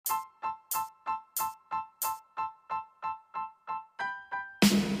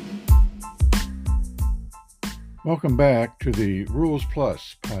Welcome back to the Rules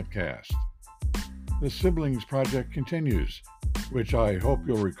Plus podcast. The Siblings Project continues, which I hope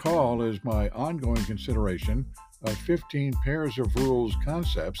you'll recall is my ongoing consideration of 15 pairs of rules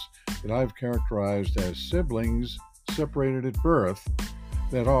concepts that I've characterized as siblings separated at birth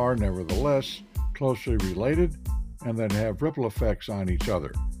that are, nevertheless, closely related and that have ripple effects on each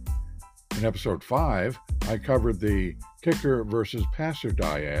other. In episode 5, I covered the kicker versus passer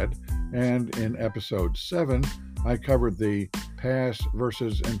dyad, and in episode 7, I covered the pass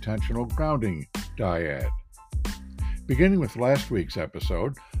versus intentional grounding dyad. Beginning with last week's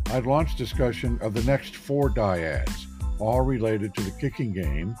episode, I'd launched discussion of the next 4 dyads, all related to the kicking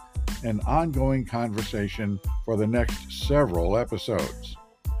game, an ongoing conversation for the next several episodes.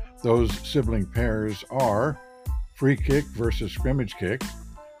 Those sibling pairs are free kick versus scrimmage kick,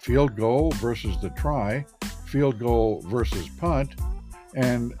 field goal versus the try, field goal versus punt,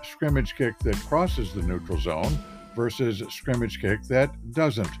 and scrimmage kick that crosses the neutral zone versus scrimmage kick that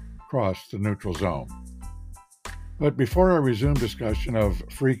doesn't cross the neutral zone. But before I resume discussion of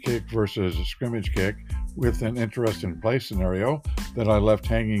free kick versus scrimmage kick with an interesting play scenario that I left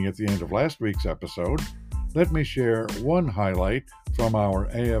hanging at the end of last week's episode, let me share one highlight from our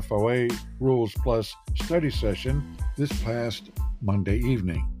AFOA Rules Plus study session this past Monday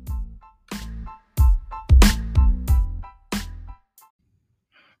evening.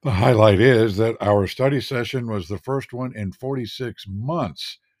 The highlight is that our study session was the first one in 46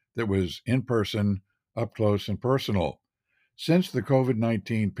 months that was in person, up close and personal. Since the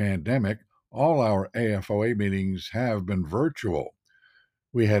COVID-19 pandemic, all our AFOA meetings have been virtual.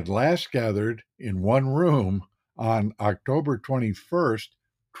 We had last gathered in one room on October 21st,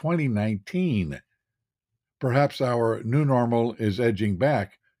 2019. Perhaps our new normal is edging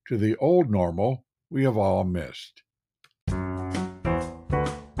back to the old normal we have all missed.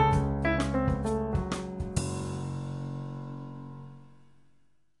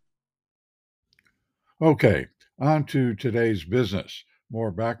 Okay, on to today's business. More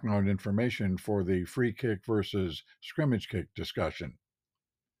background information for the free kick versus scrimmage kick discussion.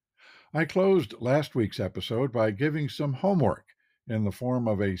 I closed last week's episode by giving some homework in the form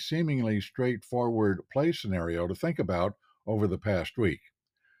of a seemingly straightforward play scenario to think about over the past week.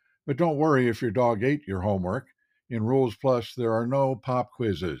 But don't worry if your dog ate your homework. In Rules Plus, there are no pop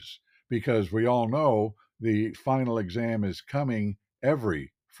quizzes because we all know the final exam is coming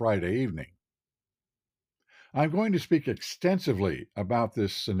every Friday evening. I'm going to speak extensively about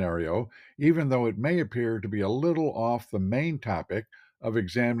this scenario, even though it may appear to be a little off the main topic of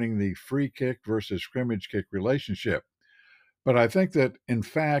examining the free kick versus scrimmage kick relationship. But I think that, in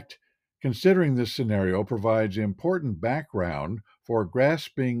fact, considering this scenario provides important background for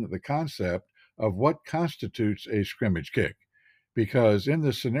grasping the concept of what constitutes a scrimmage kick, because in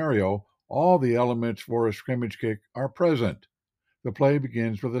this scenario, all the elements for a scrimmage kick are present. The play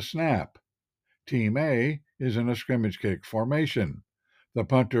begins with a snap. Team A is in a scrimmage kick formation. The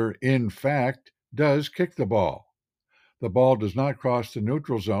punter, in fact, does kick the ball. The ball does not cross the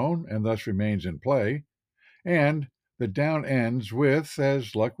neutral zone and thus remains in play. And the down ends with,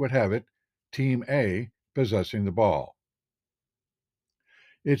 as luck would have it, Team A possessing the ball.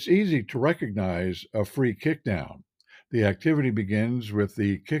 It's easy to recognize a free kick down. The activity begins with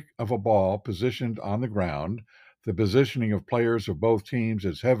the kick of a ball positioned on the ground. The positioning of players of both teams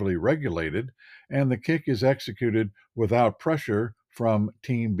is heavily regulated, and the kick is executed without pressure from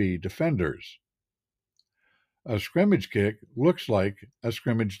Team B defenders. A scrimmage kick looks like a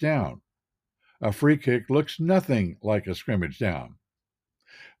scrimmage down. A free kick looks nothing like a scrimmage down.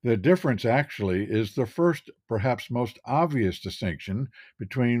 The difference actually is the first, perhaps most obvious distinction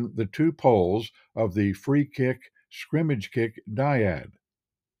between the two poles of the free kick scrimmage kick dyad.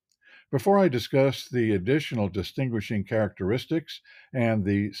 Before I discuss the additional distinguishing characteristics and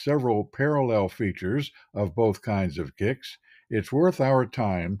the several parallel features of both kinds of kicks, it's worth our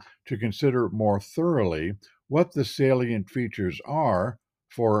time to consider more thoroughly what the salient features are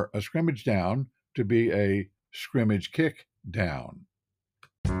for a scrimmage down to be a scrimmage kick down.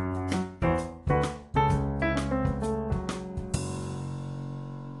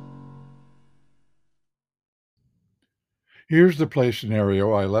 Here's the play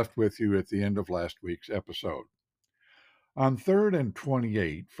scenario I left with you at the end of last week's episode. On 3rd and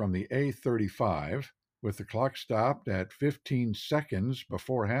 28 from the A35, with the clock stopped at 15 seconds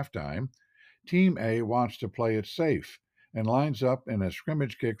before halftime, Team A wants to play it safe and lines up in a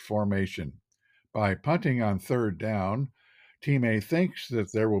scrimmage kick formation. By punting on 3rd down, Team A thinks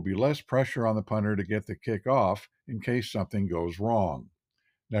that there will be less pressure on the punter to get the kick off in case something goes wrong.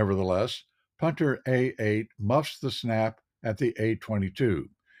 Nevertheless, punter A8 muffs the snap at the A22.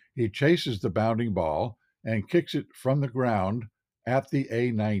 He chases the bounding ball, and kicks it from the ground at the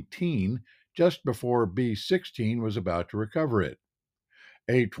A19 just before B16 was about to recover it.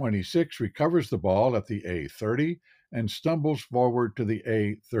 A26 recovers the ball at the A30 and stumbles forward to the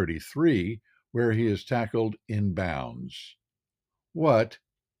A33, where he is tackled inbounds. What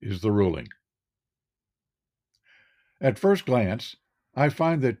is the ruling? At first glance, I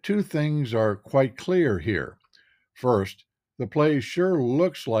find that two things are quite clear here. First, the play sure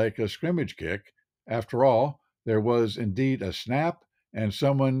looks like a scrimmage kick. After all, there was indeed a snap and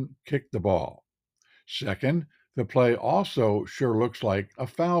someone kicked the ball. Second, the play also sure looks like a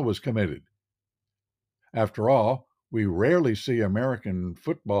foul was committed. After all, we rarely see American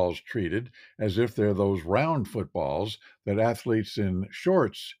footballs treated as if they're those round footballs that athletes in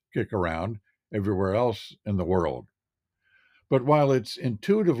shorts kick around everywhere else in the world. But while it's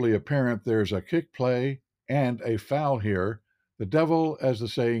intuitively apparent there's a kick play and a foul here, the devil, as the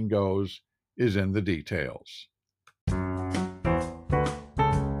saying goes, is in the details.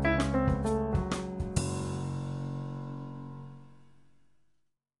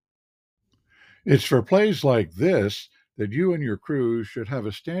 It's for plays like this that you and your crew should have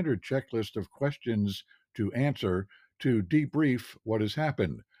a standard checklist of questions to answer to debrief what has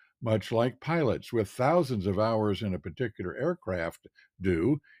happened, much like pilots with thousands of hours in a particular aircraft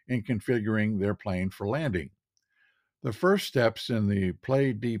do in configuring their plane for landing. The first steps in the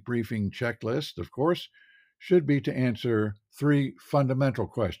play debriefing checklist, of course, should be to answer three fundamental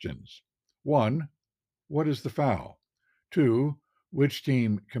questions. 1. What is the foul? 2. Which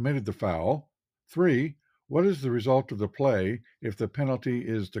team committed the foul? 3. What is the result of the play if the penalty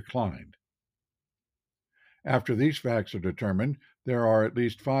is declined? After these facts are determined, there are at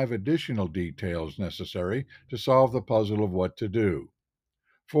least 5 additional details necessary to solve the puzzle of what to do.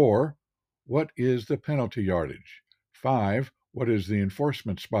 4. What is the penalty yardage? 5. What is the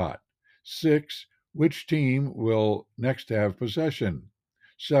enforcement spot? 6. Which team will next have possession?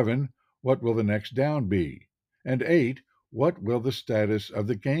 7. What will the next down be? And 8. What will the status of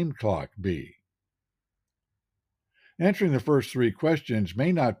the game clock be? Answering the first 3 questions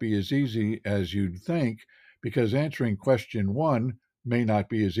may not be as easy as you'd think, because answering question 1 may not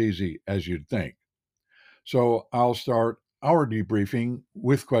be as easy as you'd think. So I'll start our debriefing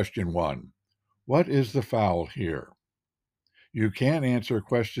with question 1. What is the foul here? You can't answer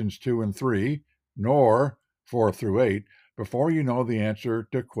questions 2 and 3, nor 4 through 8, before you know the answer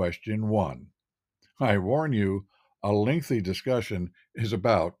to question 1. I warn you, a lengthy discussion is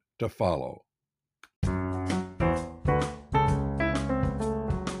about to follow.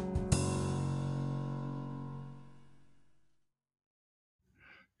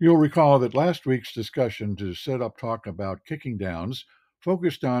 You'll recall that last week's discussion to set up talk about kicking downs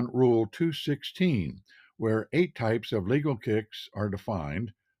focused on Rule 216, where 8 types of legal kicks are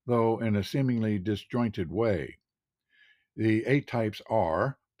defined, though in a seemingly disjointed way. The 8 types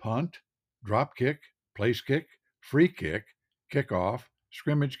are punt, drop kick, place kick, free kick, kickoff,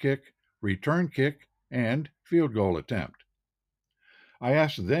 scrimmage kick, return kick, and field goal attempt. I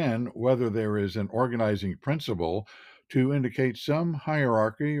asked then whether there is an organizing principle to indicate some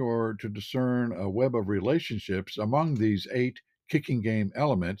hierarchy or to discern a web of relationships among these 8 kicking game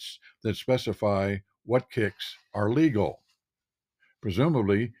elements that specify what kicks are legal.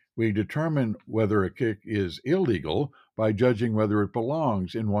 Presumably, we determine whether a kick is illegal by judging whether it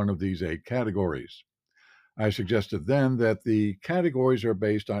belongs in one of these 8 categories. I suggested then that the categories are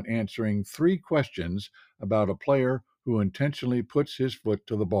based on answering 3 questions about a player who intentionally puts his foot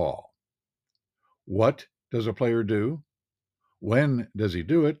to the ball. What does a player do? When does he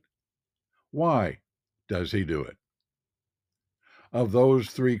do it? Why does he do it? Of those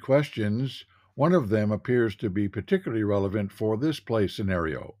 3 questions, one of them appears to be particularly relevant for this play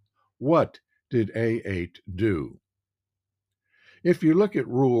scenario. What did A8 do? If you look at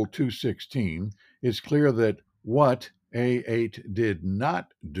Rule 216, it's clear that what A8 did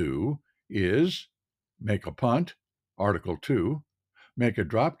not do is make a punt, Article 2, make a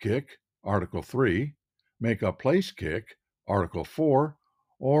drop kick, Article 3, make a place kick, Article 4,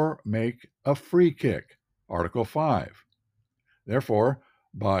 or make a free kick, Article 5. Therefore,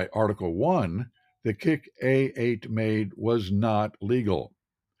 by Article 1, the kick A8 made was not legal.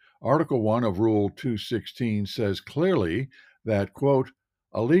 Article 1 of Rule 216 says clearly that, quote,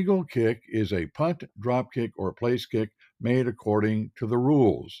 a legal kick is a punt, drop kick, or place kick made according to the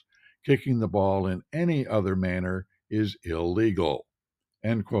rules. Kicking the ball in any other manner is illegal,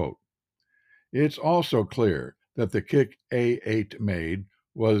 end quote. It's also clear that the kick A8 made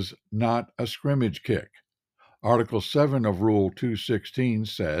was not a scrimmage kick. Article 7 of Rule 216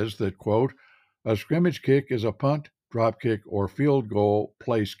 says that, quote, a scrimmage kick is a punt, drop kick, or field goal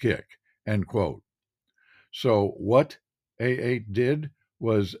place kick, end quote. So what A8 did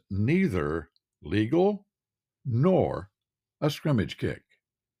was neither legal nor a scrimmage kick.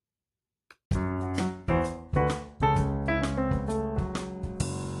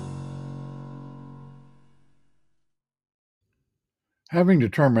 Having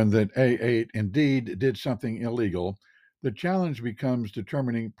determined that A8 indeed did something illegal, the challenge becomes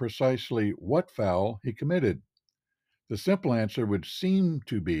determining precisely what foul he committed. The simple answer would seem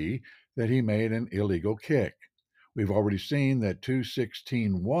to be that he made an illegal kick. We've already seen that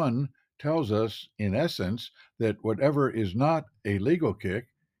 216.1 tells us, in essence, that whatever is not a legal kick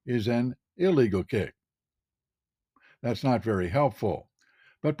is an illegal kick. That's not very helpful,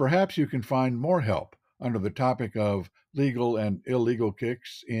 but perhaps you can find more help under the topic of legal and illegal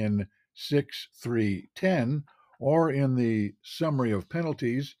kicks in 6.3.10 or in the summary of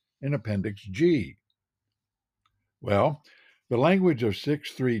penalties in Appendix G. Well, the language of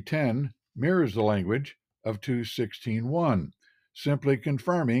 6.3.10 mirrors the language of 216.1, simply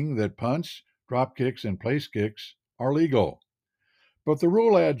confirming that punts, drop kicks, and place kicks are legal. But the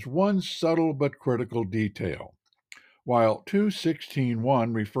rule adds one subtle but critical detail. While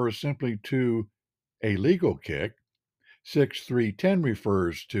 216.1 refers simply to a legal kick, 6.3.10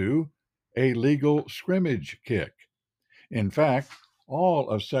 refers to a legal scrimmage kick. In fact, all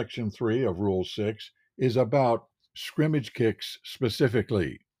of Section 3 of Rule 6 is about scrimmage kicks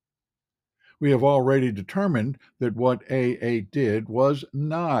specifically. We have already determined that what A8 did was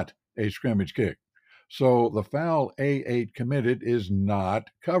not a scrimmage kick. So the foul A8 committed is not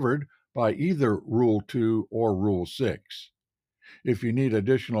covered by either Rule 2 or Rule 6. If you need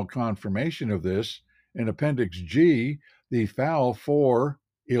additional confirmation of this, in Appendix G, the foul for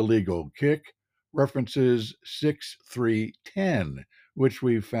illegal kick references 6.3.10, which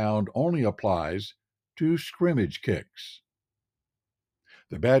we've found only applies to scrimmage kicks.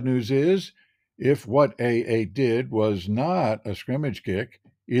 The bad news is, if what A8 did was not a scrimmage kick,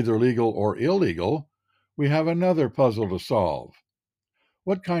 either legal or illegal, we have another puzzle to solve.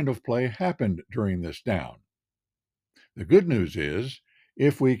 What kind of play happened during this down? The good news is,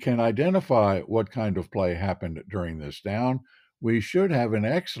 if we can identify what kind of play happened during this down, we should have an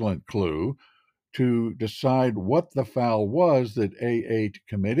excellent clue to decide what the foul was that A8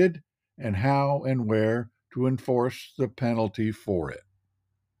 committed and how and where to enforce the penalty for it.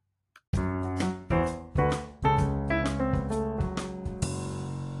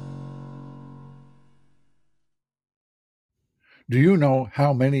 Do you know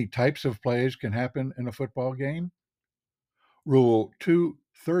how many types of plays can happen in a football game? Rule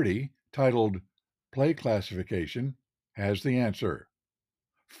 230, titled Play Classification, has the answer.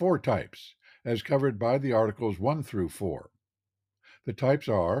 4 types, as covered by the articles 1 through 4. The types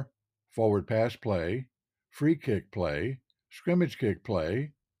are forward pass play, free kick play, scrimmage kick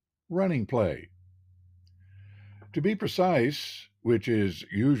play, running play. To be precise, which is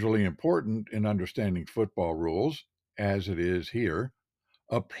usually important in understanding football rules, as it is here,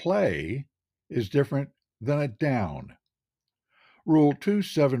 a play is different than a down. Rule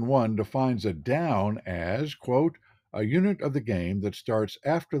 271 defines a down as, quote, a unit of the game that starts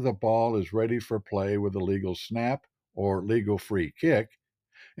after the ball is ready for play with a legal snap or legal free kick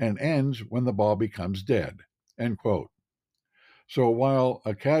and ends when the ball becomes dead, end quote. So while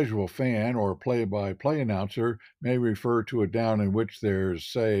a casual fan or play-by-play announcer may refer to a down in which there's,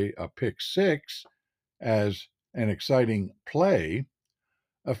 say, a pick six as an exciting play,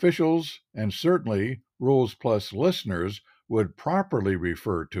 officials, and certainly Rules Plus listeners, would properly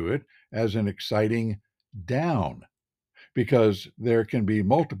refer to it as an exciting down, because there can be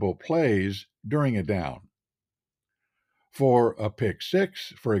multiple plays during a down. For a pick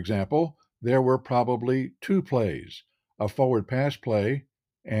six, for example, there were probably 2 plays, a forward pass play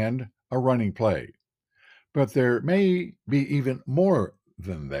and a running play. But there may be even more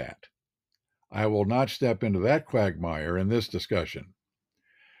than that. I will not step into that quagmire in this discussion.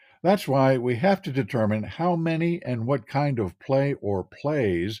 That's why we have to determine how many and what kind of play or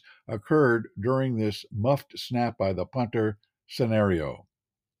plays occurred during this muffed snap by the punter scenario.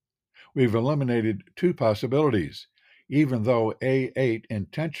 We've eliminated 2 possibilities. Even though A8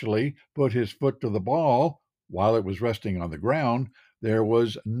 intentionally put his foot to the ball while it was resting on the ground, there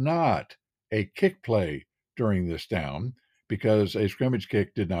was not a kick play during this down because a scrimmage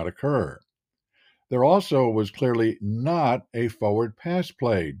kick did not occur. There also was clearly not a forward pass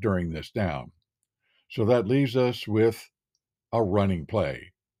play during this down. So that leaves us with a running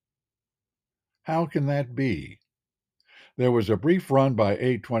play. How can that be? There was a brief run by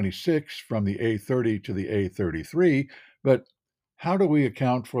A26 from the A30 to the A33, but how do we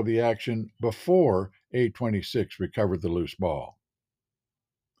account for the action before A26 recovered the loose ball?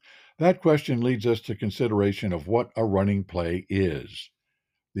 That question leads us to consideration of what a running play is.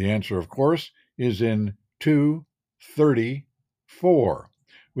 The answer, of course, is in 2:34,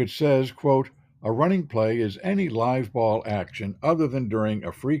 which says, quote, a running play is any live ball action other than during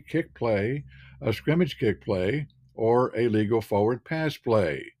a free kick play, a scrimmage kick play, or a legal forward pass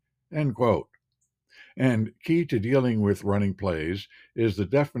play, end quote. And key to dealing with running plays is the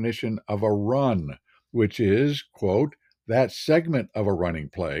definition of a run, which is, quote, that segment of a running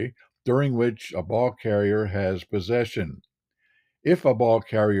play during which a ball carrier has possession. If a ball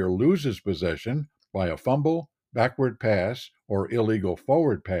carrier loses possession by a fumble, backward pass, or illegal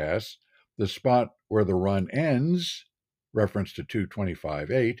forward pass, the spot where the run ends, reference to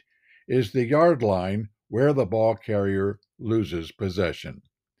 225.8, is the yard line where the ball carrier loses possession.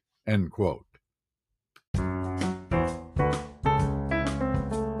 End quote.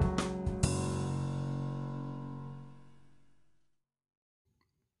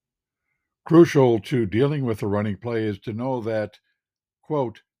 Crucial to dealing with a running play is to know that,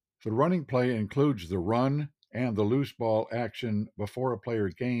 quote, the running play includes the run and the loose ball action before a player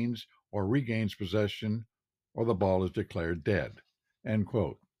gains or regains possession or the ball is declared dead, end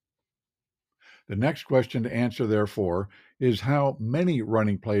quote. The next question to answer, therefore, is how many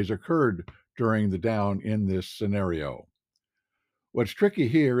running plays occurred during the down in this scenario. What's tricky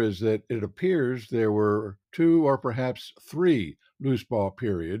here is that it appears there were 2 or perhaps 3 loose ball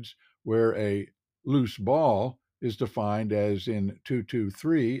periods where a loose ball is defined as in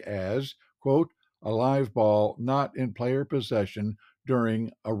 223 as, quote, a live ball not in player possession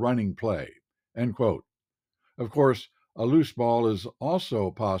during a running play, end quote. Of course, a loose ball is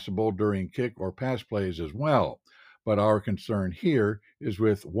also possible during kick or pass plays as well, but our concern here is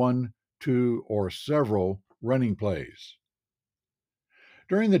with 1, 2, or several running plays.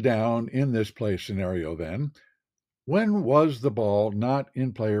 During the down in this play scenario, then, when was the ball not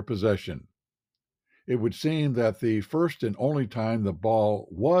in player possession? It would seem that the first and only time the ball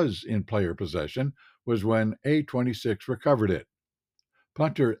was in player possession was when A26 recovered it.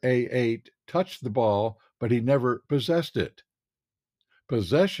 Punter A8 touched the ball, but he never possessed it.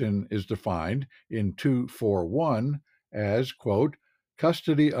 Possession is defined in 241 as, quote,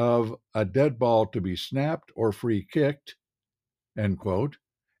 custody of a dead ball to be snapped or free kicked, end quote,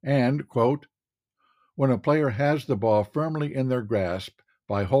 and, quote, when a player has the ball firmly in their grasp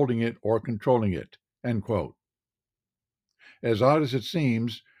by holding it or controlling it, end quote. As odd as it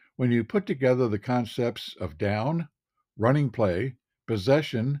seems, when you put together the concepts of down, running play,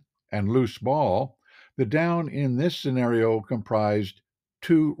 possession, and loose ball, the down in this scenario comprised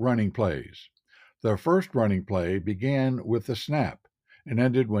 2 running plays. The first running play began with the snap and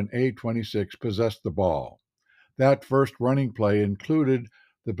ended when A26 possessed the ball. That first running play included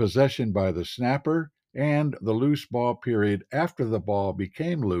the possession by the snapper and the loose ball period after the ball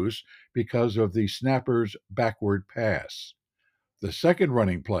became loose because of the snapper's backward pass. The second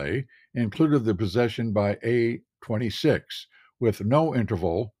running play included the possession by A26 with no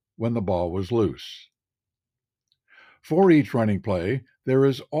interval when the ball was loose. For each running play, there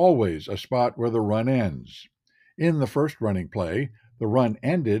is always a spot where the run ends. In the first running play, the run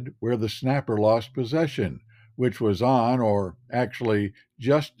ended where the snapper lost possession, which was on or actually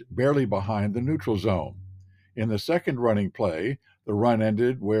just barely behind the neutral zone. In the second running play, the run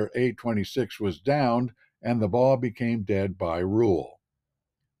ended where A26 was downed and the ball became dead by rule.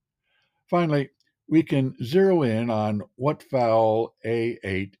 Finally, we can zero in on what foul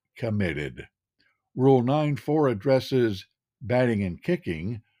A8 committed. Rule 9.4 addresses batting and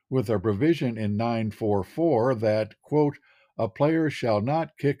kicking with a provision in 9.4.4 that, quote, a player shall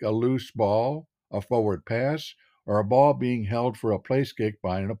not kick a loose ball, a forward pass, or a ball being held for a place kick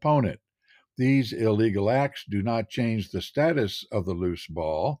by an opponent. These illegal acts do not change the status of the loose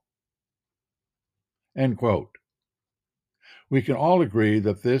ball, end quote. We can all agree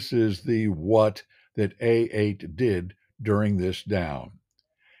that this is the what that A8 did during this down.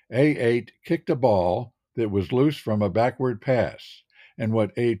 A8 kicked a ball that was loose from a backward pass, and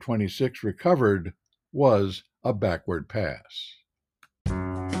what A26 recovered was a backward pass.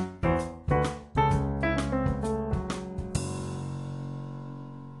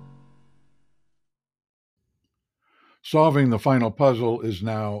 Solving the final puzzle is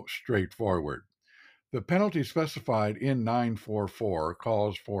now straightforward. The penalty specified in 9.4.4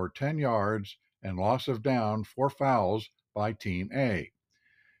 calls for 10 yards and loss of down for fouls by Team A.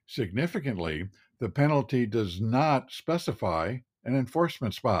 Significantly, the penalty does not specify an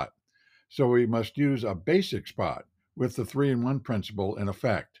enforcement spot, so we must use a basic spot with the 3-and-1 principle in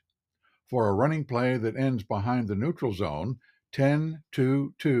effect. For a running play that ends behind the neutral zone,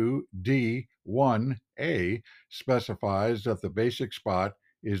 10.2.2 D1A specifies that the basic spot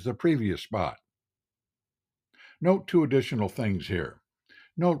is the previous spot. Note two additional things here.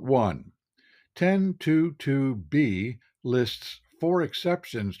 Note 1. 10.2.2b lists 4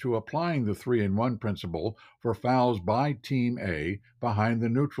 exceptions to applying the 3-and-1 principle for fouls by Team A behind the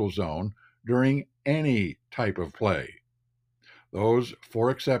neutral zone during any type of play. Those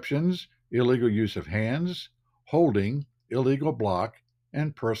 4 exceptions: illegal use of hands, holding, illegal block,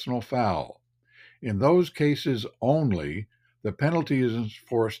 and personal foul. In those cases only, the penalty is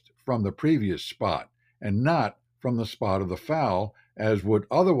enforced from the previous spot and not from the spot of the foul, as would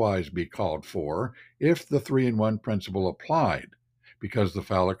otherwise be called for if the 3-and-1 principle applied, because the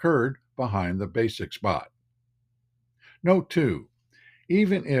foul occurred behind the basic spot. Note 2.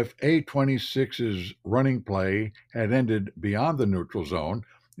 Even if A26's running play had ended beyond the neutral zone,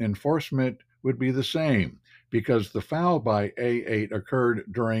 enforcement would be the same, because the foul by A8 occurred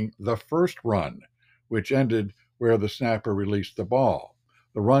during the first run, which ended where the snapper released the ball.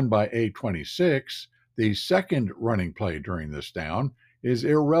 The run by A26, the second running play during this down, is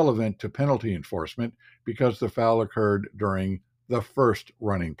irrelevant to penalty enforcement because the foul occurred during the first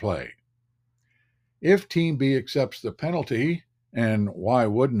running play. If Team B accepts the penalty, and why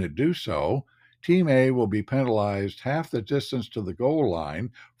wouldn't it do so, Team A will be penalized half the distance to the goal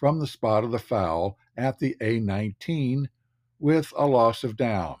line from the spot of the foul at the A19 with a loss of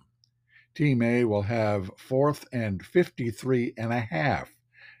down. Team A will have 4th and 53 and a half.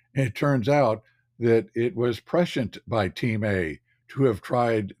 It turns out that it was prescient by Team A to have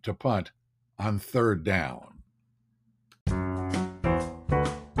tried to punt on 3rd down.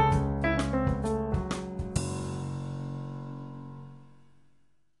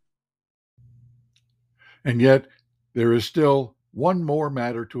 And yet, there is still one more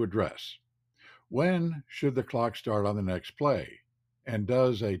matter to address. When should the clock start on the next play? And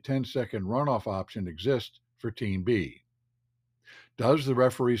does a 10-second runoff option exist for Team B? Does the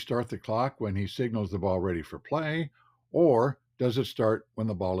referee start the clock when he signals the ball ready for play, or does it start when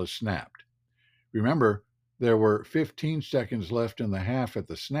the ball is snapped? Remember, there were 15 seconds left in the half at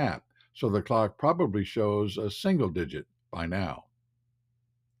the snap, so the clock probably shows a single digit by now.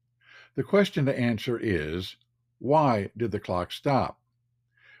 The question to answer is, why did the clock stop?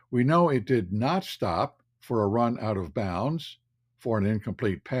 We know it did not stop for a run out of bounds, for an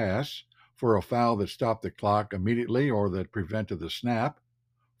incomplete pass, for a foul that stopped the clock immediately or that prevented the snap,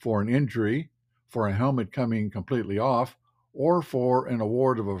 for an injury, for a helmet coming completely off, or for an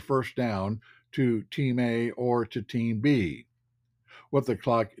award of a first down to Team A or to Team B. What the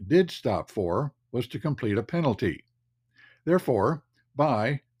clock did stop for was to complete a penalty. Therefore,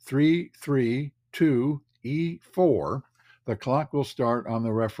 by 3-3-2-E4, the clock will start on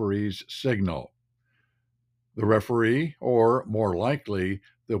the referee's signal. The referee, or more likely,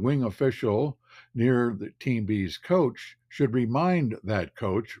 the wing official near the Team B's coach, should remind that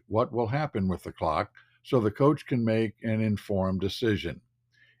coach what will happen with the clock so the coach can make an informed decision.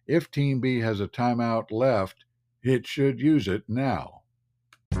 If Team B has a timeout left, it should use it now.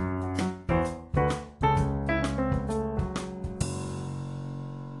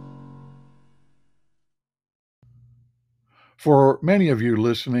 For many of you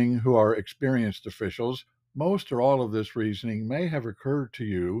listening who are experienced officials, most or all of this reasoning may have occurred to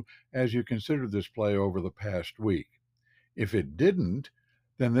you as you considered this play over the past week. If it didn't,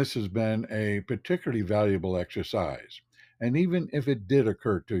 then this has been a particularly valuable exercise. And even if it did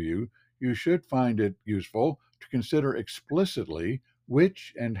occur to you, you should find it useful to consider explicitly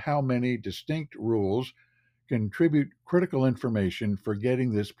which and how many distinct rules contribute critical information for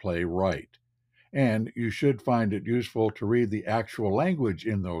getting this play right. And you should find it useful to read the actual language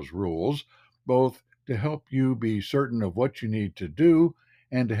in those rules, both to help you be certain of what you need to do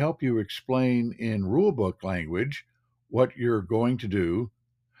and to help you explain in rulebook language what you're going to do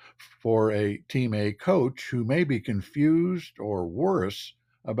for a Team A coach who may be confused or worse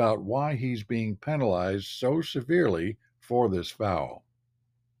about why he's being penalized so severely for this foul.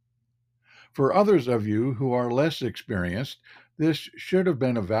 For others of you who are less experienced, this should have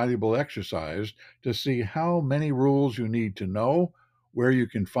been a valuable exercise to see how many rules you need to know, where you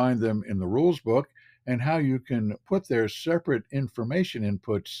can find them in the rules book, and how you can put their separate information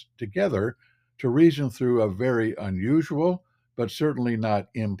inputs together to reason through a very unusual, but certainly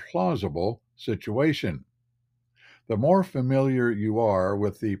not implausible situation. The more familiar you are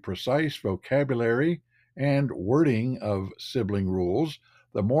with the precise vocabulary and wording of sibling rules,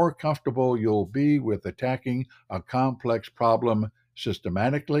 the more comfortable you'll be with attacking a complex problem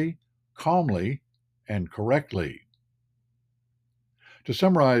systematically, calmly, and correctly. To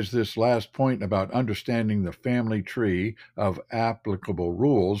summarize this last point about understanding the family tree of applicable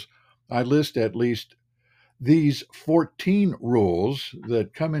rules, I list at least these 14 rules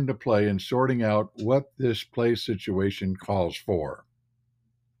that come into play in sorting out what this play situation calls for.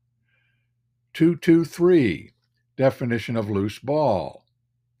 223, definition of loose ball.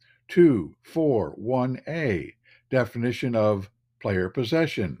 241A, definition of player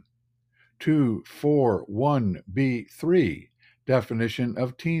possession. 241B3, definition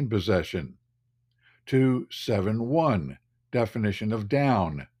of team possession. 271, definition of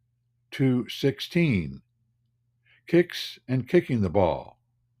down. 216, kicks and kicking the ball.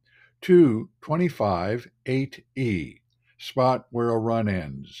 225-8E, spot where a run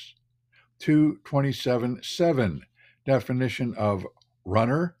ends. 227-7, definition of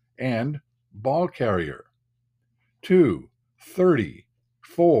runner and ball carrier.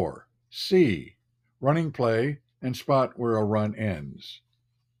 234C, running play and spot where a run ends.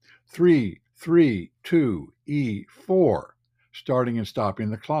 332E4, starting and stopping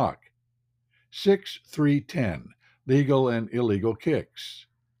the clock. 6-3-10, legal and illegal kicks.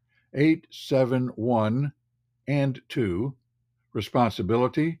 8-7-1 and 2,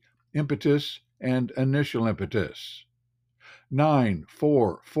 responsibility, impetus, and initial impetus.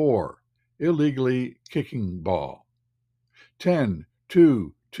 9-4-4, illegally kicking ball.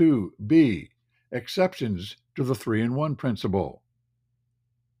 10-2-2B, exceptions to the 3-and-1 principle.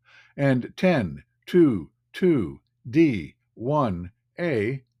 And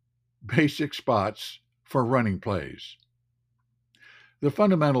 10-2-2D-1A, basic spots for running plays. The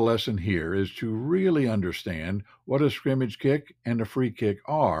fundamental lesson here is to really understand what a scrimmage kick and a free kick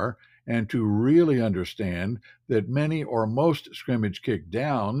are, and to really understand that many or most scrimmage kick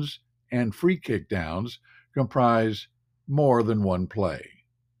downs and free kick downs comprise more than one play.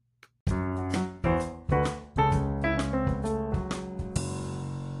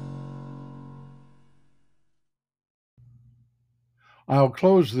 I'll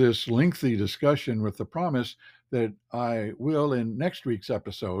close this lengthy discussion with the promise that I will, in next week's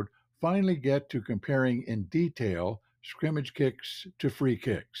episode, finally get to comparing in detail scrimmage kicks to free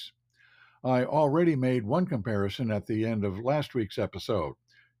kicks. I already made one comparison at the end of last week's episode.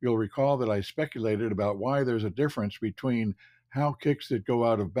 You'll recall that I speculated about why there's a difference between how kicks that go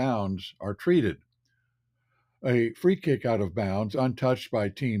out of bounds are treated. A free kick out of bounds, untouched by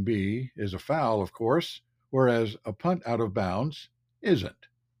Team B, is a foul, of course, whereas a punt out of bounds isn't.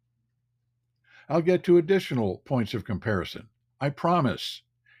 I'll get to additional points of comparison. I promise.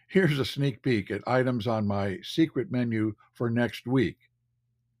 Here's a sneak peek at items on my secret menu for next week.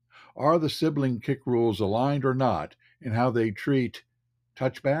 Are the sibling kick rules aligned or not in how they treat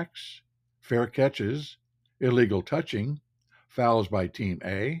touchbacks, fair catches, illegal touching, fouls by Team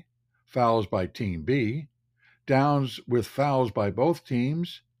A, fouls by Team B, downs with fouls by both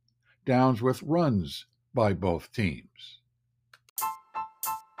teams, downs with runs by both teams?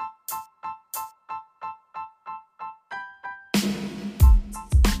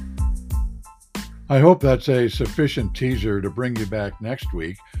 I hope that's a sufficient teaser to bring you back next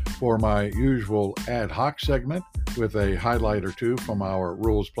week for my usual ad hoc segment with a highlight or two from our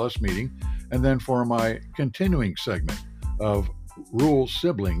Rules Plus meeting, and then for my continuing segment of Rules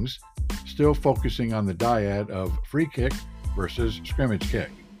Siblings, still focusing on the dyad of free kick versus scrimmage kick.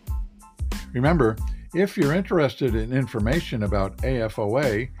 Remember, if you're interested in information about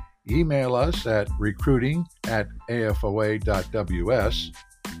AFOA, email us at recruiting@afoa.ws.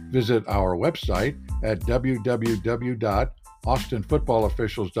 Visit our website at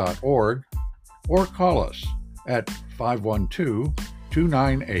www.austinfootballofficials.org or call us at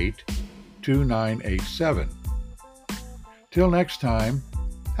 512-298-2987. Till next time,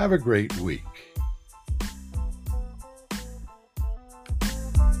 have a great week.